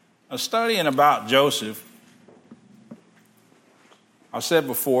Studying about Joseph, I've said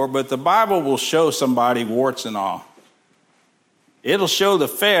before, but the Bible will show somebody warts and all. It'll show the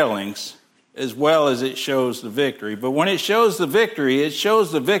failings as well as it shows the victory. But when it shows the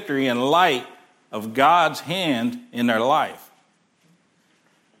victory in light of God's hand in their life.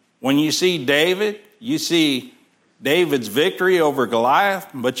 When you see David, you see David's victory over Goliath,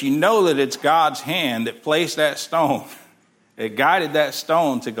 but you know that it's God's hand that placed that stone. It guided that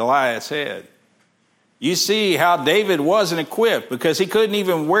stone to Goliath's head. You see how David wasn't equipped because he couldn't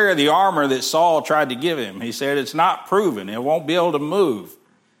even wear the armor that Saul tried to give him. He said, it's not proven. It won't be able to move.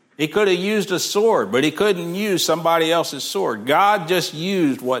 He could have used a sword, but he couldn't use somebody else's sword. God just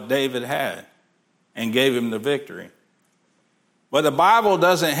used what David had and gave him the victory. But the Bible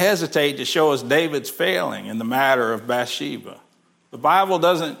doesn't hesitate to show us David's failing in the matter of Bathsheba. The Bible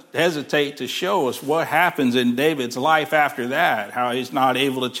doesn't hesitate to show us what happens in David's life after that, how he's not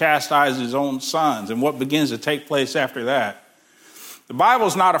able to chastise his own sons and what begins to take place after that. The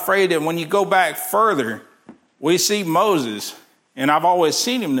Bible's not afraid that when you go back further, we see Moses, and I've always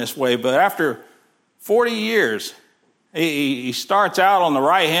seen him this way, but after 40 years, he starts out on the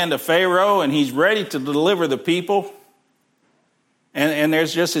right hand of Pharaoh and he's ready to deliver the people. And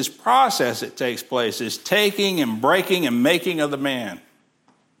there's just this process that takes place, this taking and breaking and making of the man.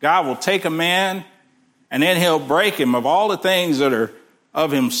 God will take a man and then he'll break him of all the things that are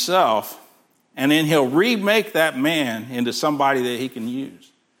of himself, and then he'll remake that man into somebody that he can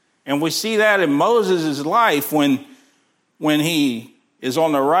use. And we see that in Moses' life when he is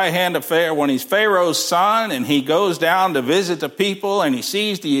on the right hand of Pharaoh, when he's Pharaoh's son and he goes down to visit the people and he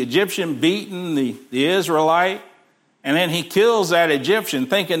sees the Egyptian beating the Israelite. And then he kills that Egyptian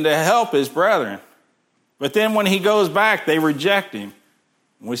thinking to help his brethren. But then when he goes back, they reject him.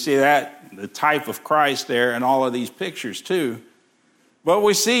 We see that, the type of Christ there in all of these pictures too. But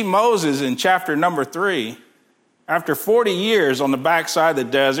we see Moses in chapter number 3. After 40 years on the backside of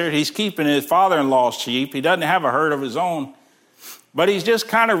the desert, he's keeping his father-in-law's sheep. He doesn't have a herd of his own. But he's just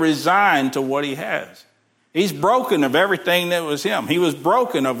kind of resigned to what he has. He's broken of everything that was him. He was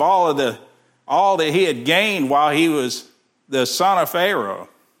broken of all that he had gained while he was the son of Pharaoh,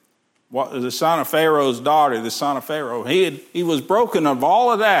 the son of Pharaoh's daughter, the son of Pharaoh. He was broken of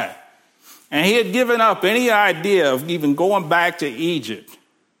all of that. And he had given up any idea of even going back to Egypt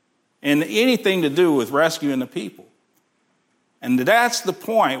and anything to do with rescuing the people. And that's the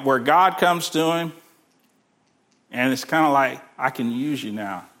point where God comes to him, and it's kind of like, I can use you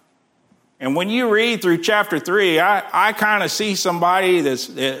now. And when you read through chapter 3, I kind of see somebody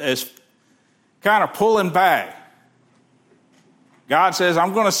that's kind of pulling back. God says,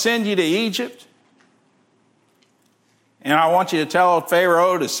 I'm going to send you to Egypt, and I want you to tell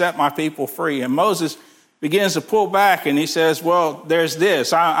Pharaoh to set my people free. And Moses begins to pull back, and he says, well, there's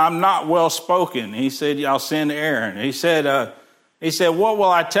this. I'm not well spoken. He said, I'll send Aaron. He said, what will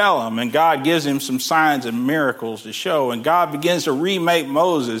I tell him? And God gives him some signs and miracles to show. And God begins to remake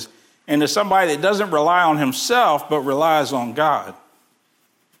Moses into somebody that doesn't rely on himself, but relies on God.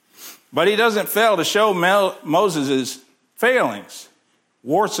 But he doesn't fail to show Moses' failings,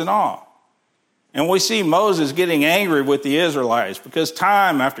 warts and all. And we see Moses getting angry with the Israelites because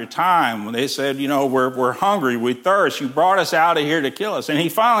time after time, when they said, we're hungry, we thirst, you brought us out of here to kill us. And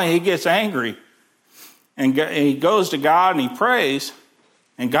he gets angry. And he goes to God and he prays,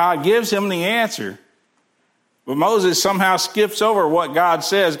 and God gives him the answer. But Moses somehow skips over what God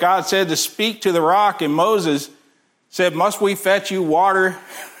says. God said to speak to the rock, and Moses said, must we fetch you water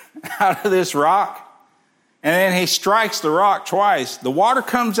out of this rock? And then he strikes the rock twice. The water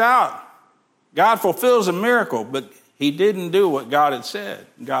comes out. God fulfills a miracle, but he didn't do what God had said.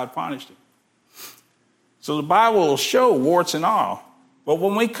 God punished him. So the Bible will show warts and all. But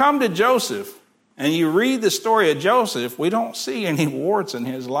when we come to Joseph and you read the story of Joseph, we don't see any warts in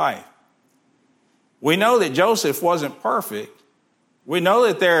his life. We know that Joseph wasn't perfect. We know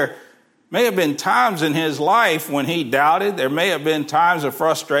that there may have been times in his life when he doubted. There may have been times of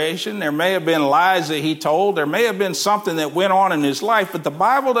frustration. There may have been lies that he told. There may have been something that went on in his life, but the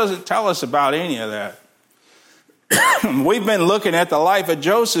Bible doesn't tell us about any of that. We've been looking at the life of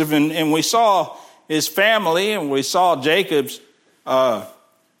Joseph, and we saw his family, and we saw Jacob's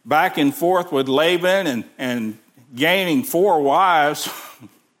back and forth with Laban and gaining 4 wives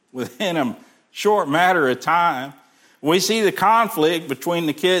within a short matter of time. We see the conflict between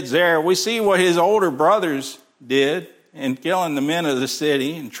the kids there. We see what his older brothers did in killing the men of the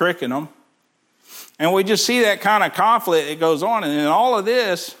city and tricking them. And we just see that kind of conflict that goes on. And in all of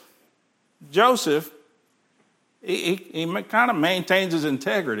this, Joseph, he kind of maintains his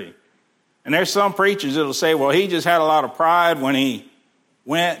integrity. And there's some preachers that'll say, well, he just had a lot of pride when he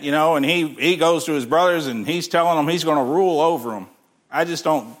went, and he goes to his brothers and he's telling them he's going to rule over them. I just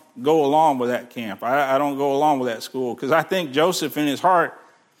don't go along with that camp. I don't go along with that school because I think Joseph in his heart,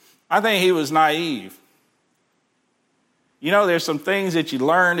 I think he was naive. There's some things that you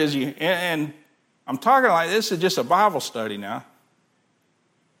learned and I'm talking like this is just a Bible study now.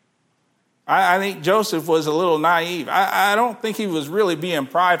 I think Joseph was a little naive. I don't think he was really being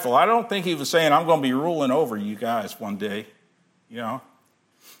prideful. I don't think he was saying, I'm going to be ruling over you guys one day,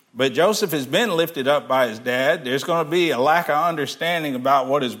 But Joseph has been lifted up by his dad. There's going to be a lack of understanding about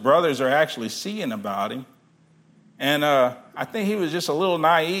what his brothers are actually seeing about him. And I think he was just a little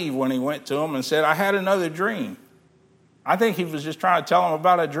naive when he went to him and said, I had another dream. I think he was just trying to tell him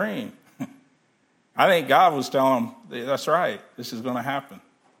about a dream. I think God was telling him, that's right, this is going to happen.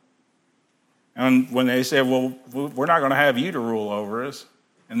 And when they said, well, we're not going to have you to rule over us,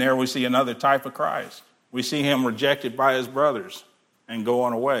 and there we see another type of Christ. We see him rejected by his brothers and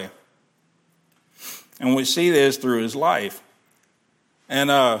going away. And we see this through his life.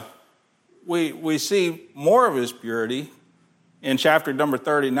 And we see more of his purity in chapter number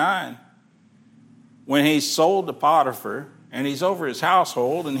 39 when he's sold to Potiphar and he's over his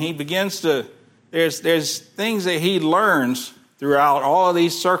household and he begins to, there's things that he learns throughout all of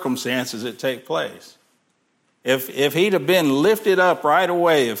these circumstances that take place. If he'd have been lifted up right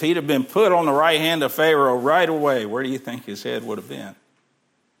away, if he'd have been put on the right hand of Pharaoh right away, where do you think his head would have been?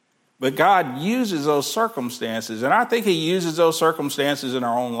 But God uses those circumstances, and I think he uses those circumstances in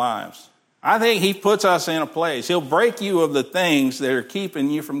our own lives. I think he puts us in a place. He'll break you of the things that are keeping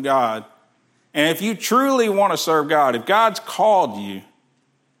you from God. And if you truly want to serve God, if God's called you,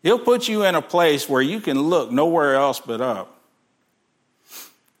 he'll put you in a place where you can look nowhere else but up.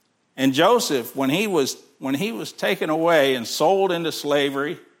 And Joseph, when he was taken away and sold into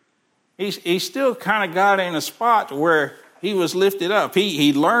slavery, he still kind of got in a spot where he was lifted up.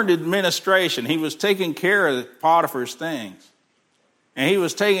 He learned administration. He was taking care of Potiphar's things. And he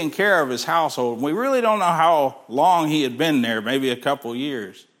was taking care of his household. We really don't know how long he had been there, maybe a couple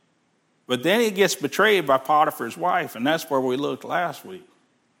years. But then he gets betrayed by Potiphar's wife, and that's where we looked last week.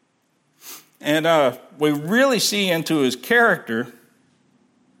 And we really see into his character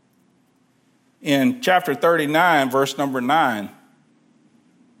in chapter 39, verse number 9.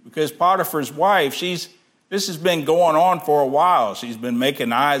 Because Potiphar's wife, this has been going on for a while. She's been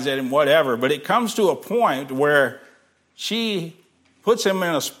making eyes at him, whatever. But it comes to a point where she puts him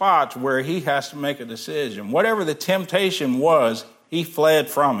in a spot where he has to make a decision. Whatever the temptation was, he fled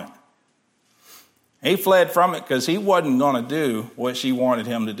from it. He fled from it because he wasn't going to do what she wanted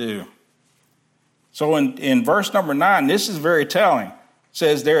him to do. So in verse number 9, this is very telling. It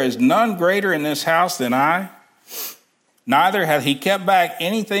says, there is none greater in this house than I, neither hath he kept back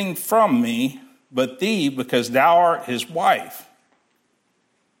anything from me but thee, because thou art his wife.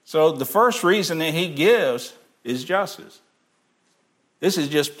 So the first reason that he gives is justice. This is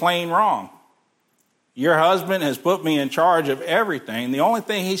just plain wrong. Your husband has put me in charge of everything. The only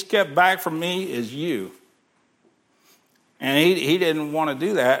thing he's kept back from me is you. And he didn't want to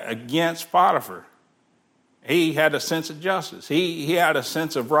do that against Potiphar. He had a sense of justice. He had a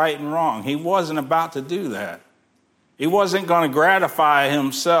sense of right and wrong. He wasn't about to do that. He wasn't going to gratify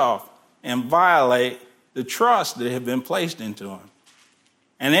himself and violate the trust that had been placed into him.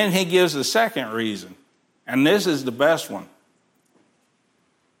 And then he gives the second reason. And this is the best one.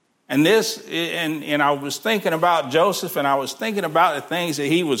 And I was thinking about Joseph, and I was thinking about the things that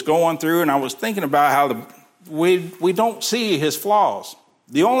he was going through, and I was thinking about how we don't see his flaws.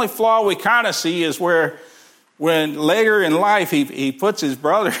 The only flaw we kind of see is when later in life he puts his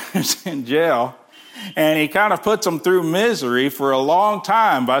brothers in jail, and he kind of puts them through misery for a long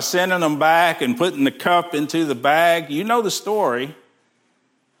time by sending them back and putting the cup into the bag. You know the story,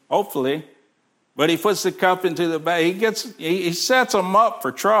 hopefully. But he puts the cup into the bag. He sets them up for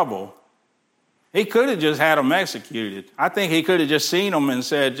trouble. He could have just had them executed. I think he could have just seen them and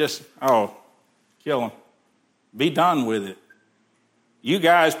said, kill them. Be done with it. You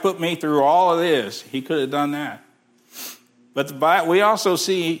guys put me through all of this. He could have done that. But we also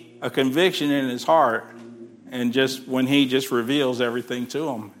see a conviction in his heart, and just when he just reveals everything to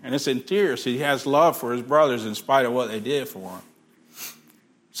them. And it's in tears. He has love for his brothers in spite of what they did for him.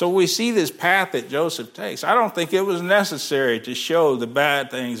 So we see this path that Joseph takes. I don't think it was necessary to show the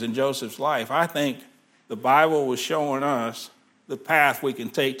bad things in Joseph's life. I think the Bible was showing us the path we can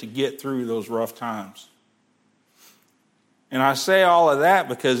take to get through those rough times. And I say all of that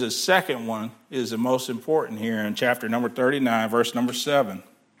because the second one is the most important here in chapter number 39, verse number 7.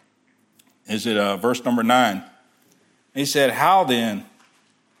 Is it verse number 9? He said, how then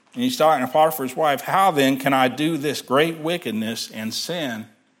And he's talking to Potiphar's wife, how then can I do this great wickedness and sin,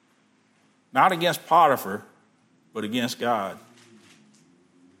 not against Potiphar, but against God?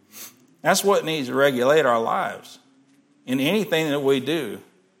 That's what needs to regulate our lives. In anything that we do,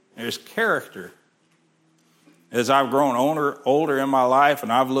 there's character. As I've grown older in my life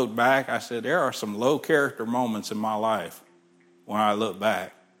and I've looked back, I said, there are some low character moments in my life when I look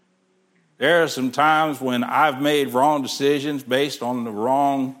back. There are some times when I've made wrong decisions based on the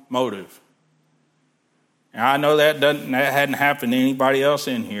wrong motive. And I know that hadn't happened to anybody else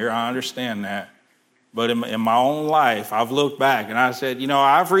in here. I understand that. But in my own life, I've looked back and I said,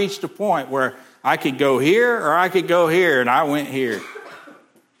 I've reached a point where I could go here or I could go here, and I went here.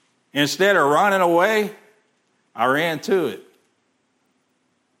 Instead of running away, I ran to it.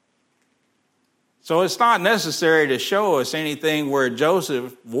 So it's not necessary to show us anything where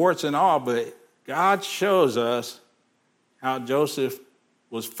Joseph, warts and all, but God shows us how Joseph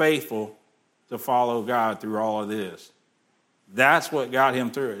was faithful to follow God through all of this. That's what got him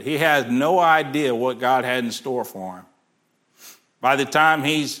through it. He has no idea what God had in store for him. By the time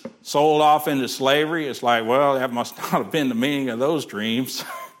he's sold off into slavery, it's like, well, that must not have been the meaning of those dreams.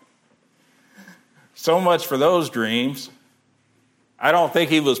 So much for those dreams. I don't think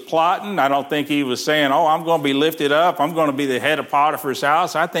he was plotting. I don't think he was saying, I'm going to be lifted up. I'm going to be the head of Potiphar's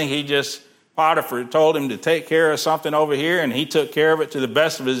house. I think Potiphar told him to take care of something over here, and he took care of it to the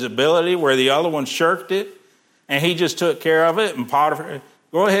best of his ability, where the other one shirked it, and he just took care of it. And Potiphar,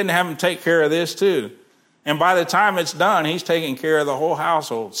 go ahead and have him take care of this too. And by the time it's done, he's taking care of the whole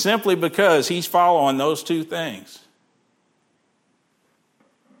household, simply because he's following those two things.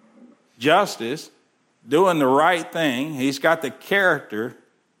 Justice, doing the right thing. He's got the character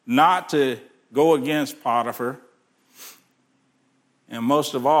not to go against Potiphar. And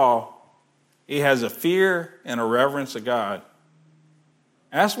most of all, he has a fear and a reverence of God.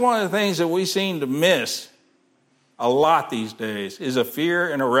 That's one of the things that we seem to miss a lot these days, is a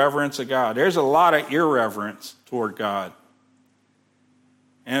fear and a reverence of God. There's a lot of irreverence toward God.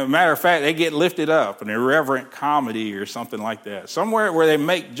 And as a matter of fact, they get lifted up, an irreverent comedy or something like that, somewhere where they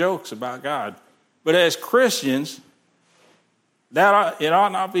make jokes about God. But as Christians, it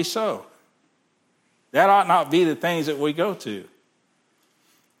ought not be so. That ought not be the things that we go to.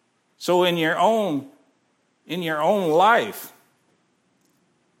 So in your own life,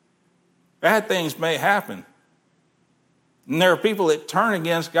 bad things may happen. And there are people that turn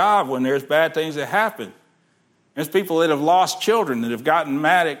against God when there's bad things that happen. There's people that have lost children that have gotten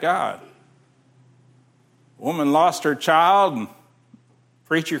mad at God. A woman lost her child, and a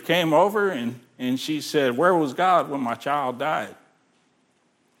preacher came over and she said, "Where was God when my child died?"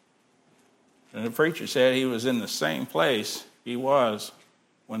 And the preacher said he was in the same place he was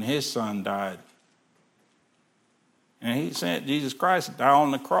when his son died. And he sent Jesus Christ to die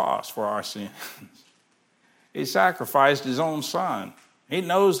on the cross for our sins. He sacrificed his own son. He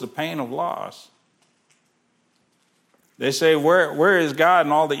knows the pain of loss. They say, where is God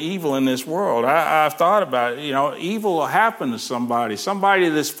in all the evil in this world? I've thought about it. Evil will happen to somebody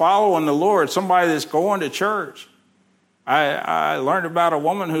that's following the Lord, somebody that's going to church. I learned about a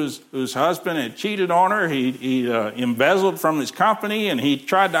woman whose husband had cheated on her. He embezzled from his company, and he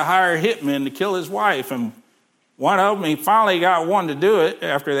tried to hire hitmen to kill his wife. And one of them, he finally got one to do it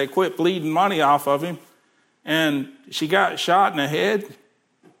after they quit bleeding money off of him. And she got shot in the head,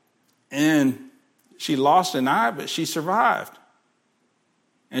 and she lost an eye, but she survived.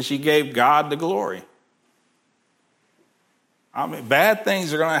 And she gave God the glory. I mean, bad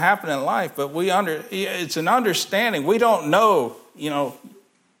things are going to happen in life, but it's an understanding. We don't know,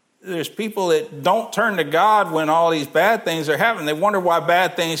 there's people that don't turn to God when all these bad things are happening. They wonder why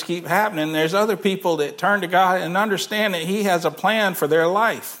bad things keep happening. There's other people that turn to God and understand that He has a plan for their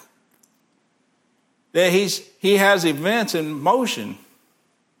life. That He has events in motion.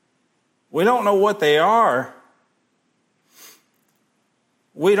 We don't know what they are.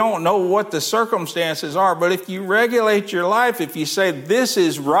 We don't know what the circumstances are, but if you regulate your life, if you say this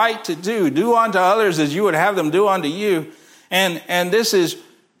is right to do unto others as you would have them do unto you, and this is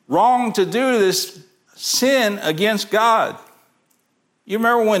wrong to do, this sin against God. You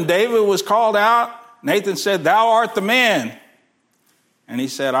remember when David was called out? Nathan said, "Thou art the man." And he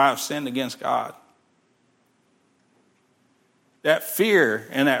said, "I have sinned against God." That fear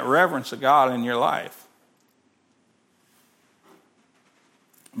and that reverence of God in your life.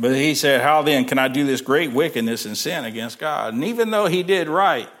 But he said, how then can I do this great wickedness and sin against God? And even though he did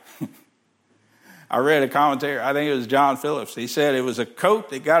right, I read a commentary, I think it was John Phillips. He said it was a coat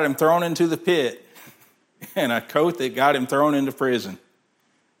that got him thrown into the pit and a coat that got him thrown into prison.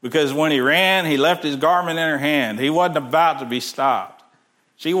 Because when he ran, he left his garment in her hand. He wasn't about to be stopped.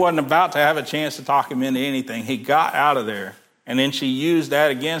 She wasn't about to have a chance to talk him into anything. He got out of there, and then she used that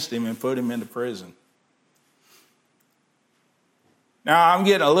against him and put him into prison. Now, I'm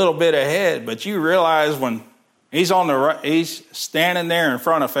getting a little bit ahead, but you realize when he's standing there in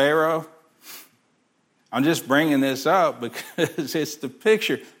front of Pharaoh. I'm just bringing this up because it's the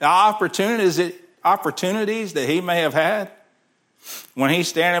picture. The opportunities that he may have had when he's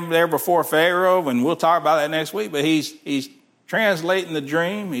standing there before Pharaoh, and we'll talk about that next week, but he's translating the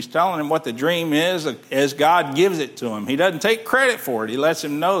dream. He's telling him what the dream is as God gives it to him. He doesn't take credit for it. He lets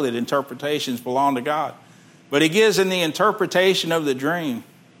him know that interpretations belong to God. But he gives him the interpretation of the dream.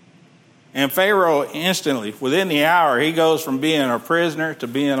 And Pharaoh instantly, within the hour, he goes from being a prisoner to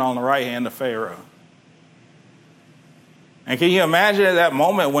being on the right hand of Pharaoh. And can you imagine at that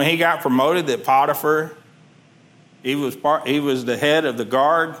moment when he got promoted that Potiphar, he was the head of the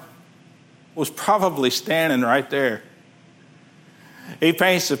guard, was probably standing right there. He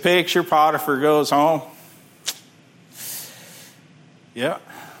paints the picture. Potiphar goes home. Yeah.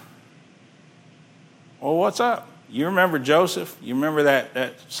 Well, what's up? You remember Joseph? You remember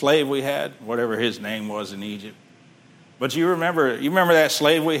that slave we had, whatever his name was in Egypt? But you remember that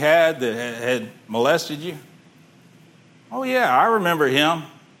slave we had that had molested you? Oh, yeah, I remember him.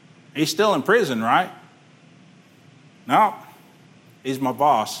 He's still in prison, right? No, he's my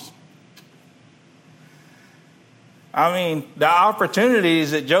boss. I mean, the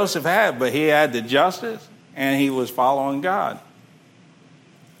opportunities that Joseph had, but he had the justice and he was following God.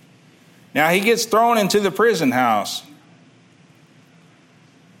 Now he gets thrown into the prison house.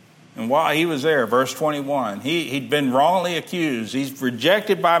 And while he was there, verse 21, he'd been wrongly accused. He's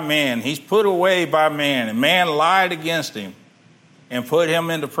rejected by man. He's put away by man. And man lied against him and put him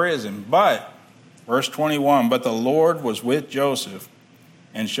into prison. But, verse 21, but the Lord was with Joseph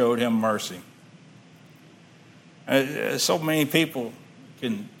and showed him mercy. So many people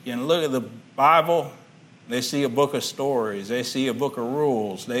can look at the Bible. They see a book of stories. They see a book of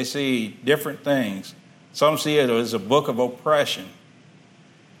rules. They see different things. Some see it as a book of oppression.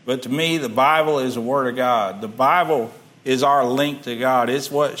 But to me, the Bible is the Word of God. The Bible is our link to God.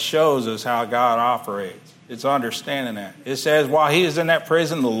 It's what shows us how God operates. It's understanding that. It says, while he was in that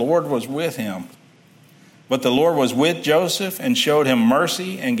prison, the Lord was with him. But the Lord was with Joseph and showed him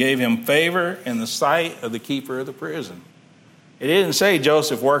mercy and gave him favor in the sight of the keeper of the prison. It didn't say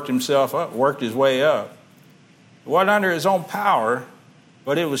Joseph worked his way up. It wasn't under his own power,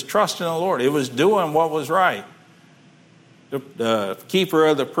 but it was trusting the Lord. It was doing what was right. The keeper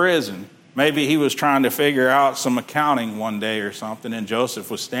of the prison, maybe he was trying to figure out some accounting one day or something, and Joseph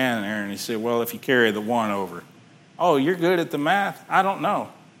was standing there, and he said, well, if you carry the one over. Oh, you're good at the math? I don't know.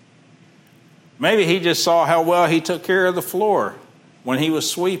 Maybe he just saw how well he took care of the floor when he was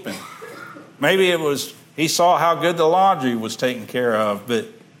sweeping. Maybe he saw how good the laundry was taken care of. But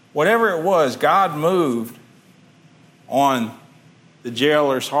whatever it was, God moved on the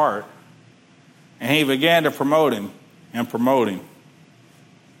jailer's heart. And he began to promote him and promote him.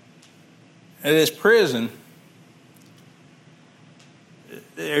 At his prison,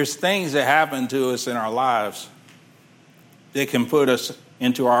 there's things that happen to us in our lives that can put us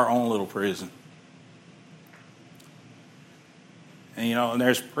into our own little prison. And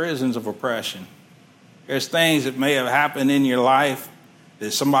there's prisons of oppression. There's things that may have happened in your life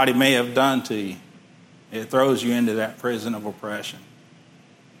that somebody may have done to you. It throws you into that prison of oppression.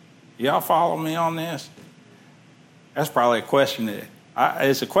 Y'all follow me on this? That's probably a question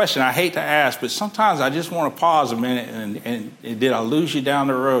it's a question I hate to ask, but sometimes I just want to pause a minute and did I lose you down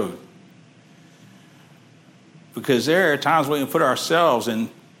the road? Because there are times we can put ourselves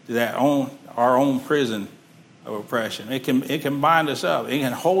into our own prison of oppression. It can bind us up. It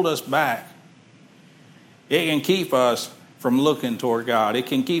can hold us back. It can keep us from looking toward God. It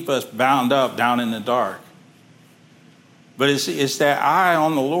can keep us bound up down in the dark. But it's that eye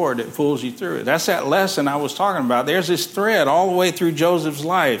on the Lord that pulls you through it. That's that lesson I was talking about. There's this thread all the way through Joseph's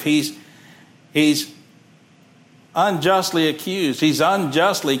life. He's unjustly accused. He's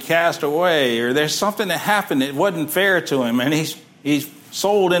unjustly cast away. Or there's something that happened that wasn't fair to him. And he's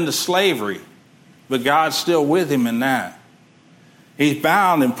sold into slavery. But God's still with him in that. He's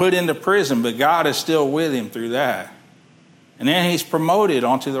bound and put into prison, but God is still with him through that. And then he's promoted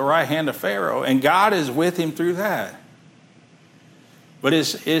onto the right hand of Pharaoh, and God is with him through that. But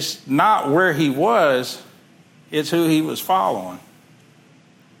it's not where he was, it's who he was following.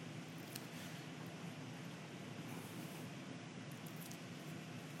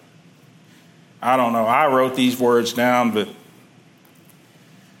 I don't know. I wrote these words down, but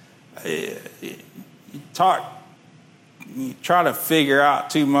you try to figure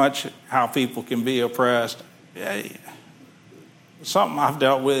out too much how people can be oppressed. Something I've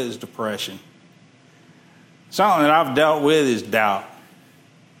dealt with is depression. Something that I've dealt with is doubt.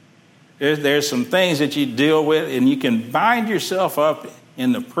 There's some things that you deal with, and you can bind yourself up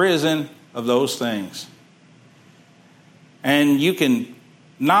in the prison of those things. And you can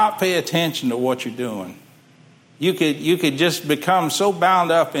not pay attention to what you're doing. You could just become so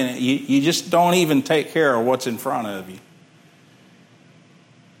bound up in it, you just don't even take care of what's in front of you.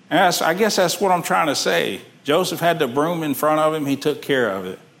 And I guess that's what I'm trying to say. Joseph had the broom in front of him. He took care of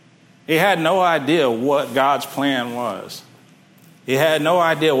it. He had no idea what God's plan was. He had no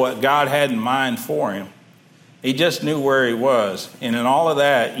idea what God had in mind for him. He just knew where he was. And in all of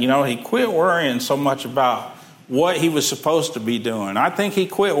that, he quit worrying so much about what he was supposed to be doing. I think he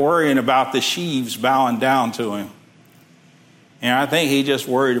quit worrying about the sheaves bowing down to him. And I think he just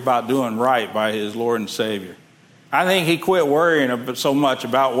worried about doing right by his Lord and Savior. I think he quit worrying so much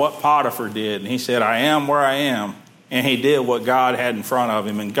about what Potiphar did. And he said, I am where I am. And he did what God had in front of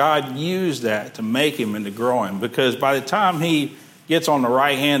him. And God used that to make him and to grow him. Because by the time he gets on the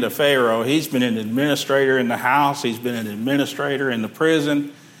right hand of Pharaoh, he's been an administrator in the house. He's been an administrator in the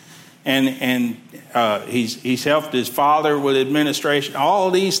prison. And he's helped his father with administration.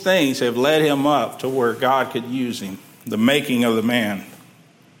 All these things have led him up to where God could use him, the making of the man.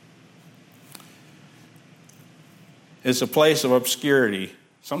 It's a place of obscurity.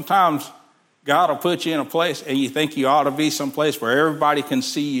 Sometimes God will put you in a place and you think you ought to be someplace where everybody can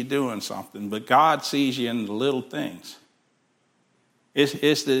see you doing something, but God sees you in the little things.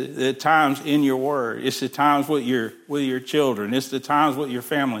 It's the times in your word. It's the times with your children. It's the times with your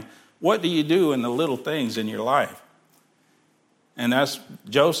family. What do you do in the little things in your life? And that's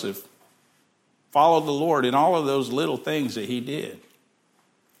Joseph. Followed the Lord in all of those little things that he did.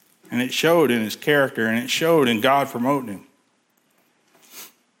 And it showed in his character, and it showed in God promoting him.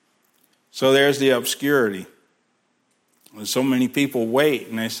 So there's the obscurity. And so many people wait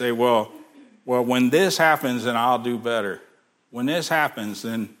and they say, well, when this happens, then I'll do better. When this happens,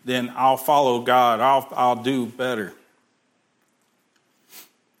 then I'll follow God. I'll do better.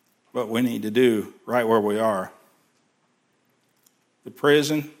 But we need to do right where we are. The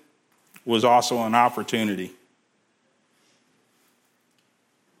prison was also an opportunity.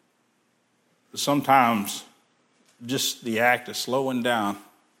 Sometimes just the act of slowing down,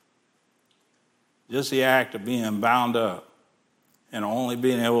 just the act of being bound up and only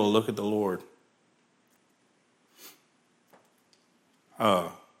being able to look at the Lord. I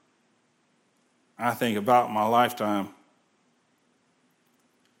think about my lifetime.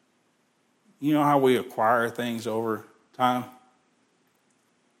 You know how we acquire things over time?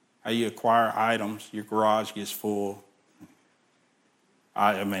 How you acquire items, your garage gets full.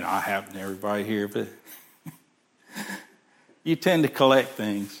 I happen to everybody here, but you tend to collect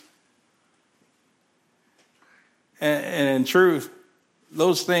things. And in truth,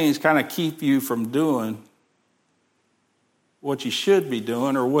 those things kind of keep you from doing what you should be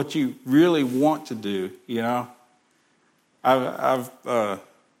doing or what you really want to do, I've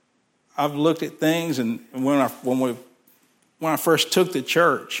looked at things, and when I first took the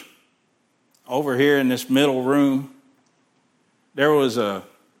church over here in this middle room, there were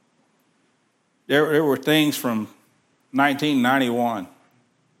things from 1991,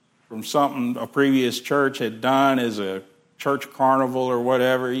 from something a previous church had done as a church carnival or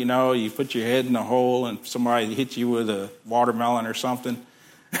whatever. You put your head in a hole and somebody hit you with a watermelon or something.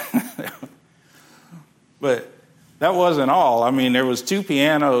 But that wasn't all. There was 2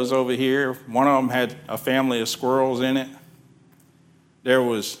 pianos over here. One of them had a family of squirrels in it. There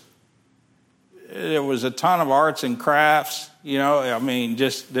was a ton of arts and crafts,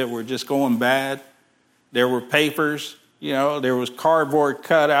 just that were just going bad. There were papers, there was cardboard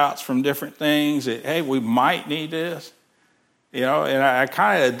cutouts from different things that, hey, we might need this. And I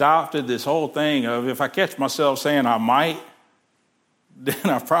kind of adopted this whole thing of if I catch myself saying I might, then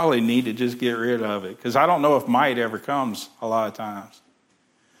I probably need to just get rid of it, because I don't know if might ever comes a lot of times.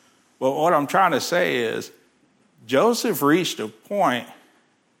 But what I'm trying to say is Joseph reached a point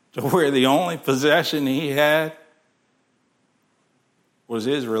to where the only possession he had was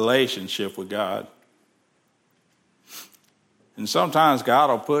his relationship with God. And sometimes God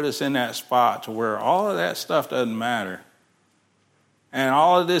will put us in that spot to where all of that stuff doesn't matter. And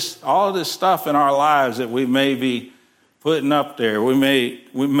all of this stuff in our lives that we may be putting up there, we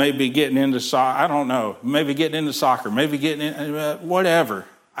may be getting into soccer. I don't know. Maybe getting into soccer. Maybe getting in whatever.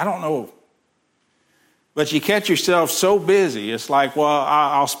 I don't know. But you catch yourself so busy. It's like, well,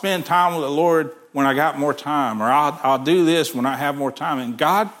 I'll spend time with the Lord when I got more time, or I'll do this when I have more time. And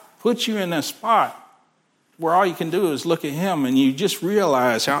God puts you in that spot where all you can do is look at Him, and you just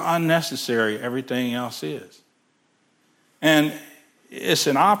realize how unnecessary everything else is. And it's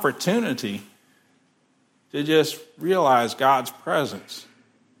an opportunity to just realize God's presence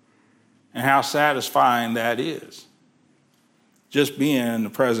and how satisfying that is. Just being in the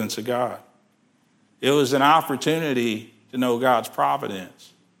presence of God. It was an opportunity to know God's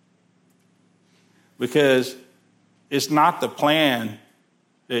providence. Because it's not the plan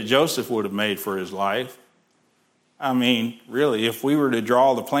that Joseph would have made for his life. I mean, really, if we were to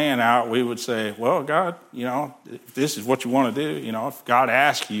draw the plan out, we would say, well, God, if this is what you want to do, if God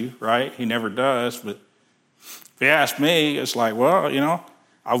asks you, right? He never does. But if he asked me, it's like, well,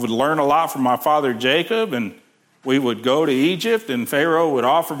 I would learn a lot from my father Jacob, and we would go to Egypt, and Pharaoh would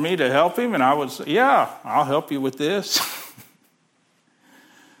offer me to help him, and I would say, yeah, I'll help you with this.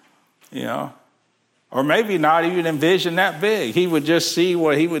 Or maybe not even envision that big. He would just see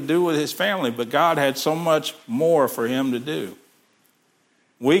what he would do with his family, but God had so much more for him to do.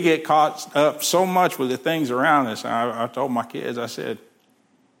 We get caught up so much with the things around us. I told my kids, I said,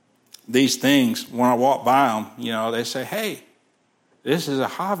 these things, when I walk by them, they say, hey, this is a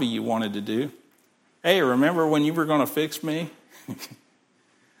hobby you wanted to do. Hey, remember when you were going to fix me?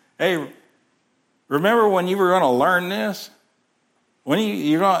 Hey, remember when you were going to learn this? When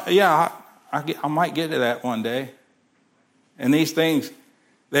you're going, yeah, I might get to that one day. And these things,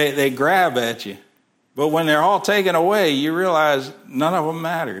 they grab at you. But when they're all taken away, you realize none of them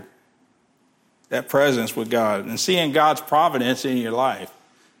mattered. That presence with God and seeing God's providence in your life.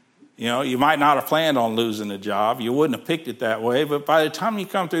 You might not have planned on losing a job. You wouldn't have picked it that way. But by the time you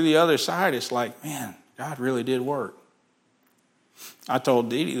come through the other side, it's like, man, God really did work. I told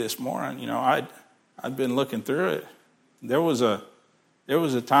Dee Dee this morning, I'd been looking through it. There was a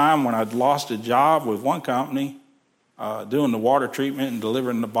time when I'd lost a job with one company doing the water treatment and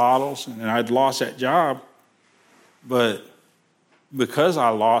delivering the bottles, and I'd lost that job. But because I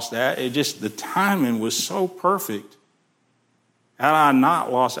lost that, the timing was so perfect. Had I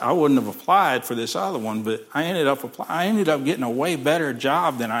not lost it, I wouldn't have applied for this other one, but I ended up getting a way better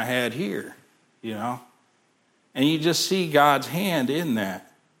job than I had here, And you just see God's hand in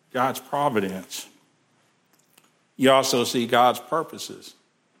that, God's providence. You also see God's purposes.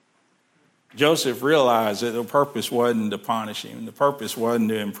 Joseph realized that the purpose wasn't to punish him. The purpose wasn't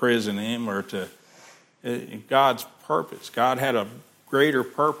to imprison him or God's purpose. God had a greater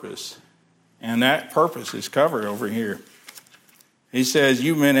purpose, and that purpose is covered over here. He says,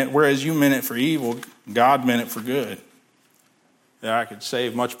 whereas you meant it for evil, God meant it for good, that I could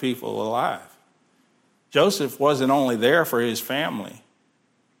save much people alive. Joseph wasn't only there for his family.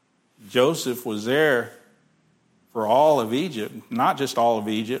 Joseph was there for all of Egypt, not just all of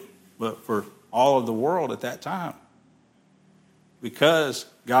Egypt, but for all of the world at that time. Because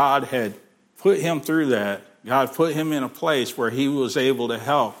God had put him through that, God put him in a place where he was able to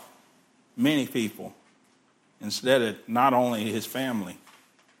help many people instead of not only his family.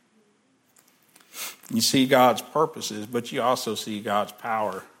 You see God's purposes, but you also see God's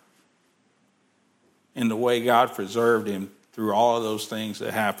power in the way God preserved him through all of those things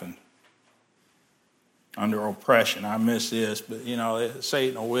that happened. Under oppression, I miss this, but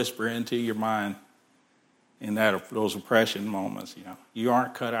Satan will whisper into your mind in those oppression moments, you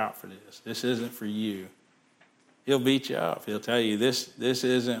aren't cut out for this. This isn't for you. He'll beat you up. He'll tell you this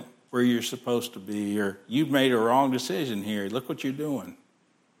isn't where you're supposed to be, or you've made a wrong decision here. Look what you're doing.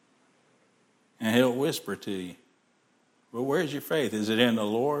 And he'll whisper to you. But where's your faith? Is it in the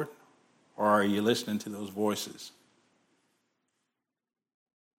Lord, or are you listening to those voices?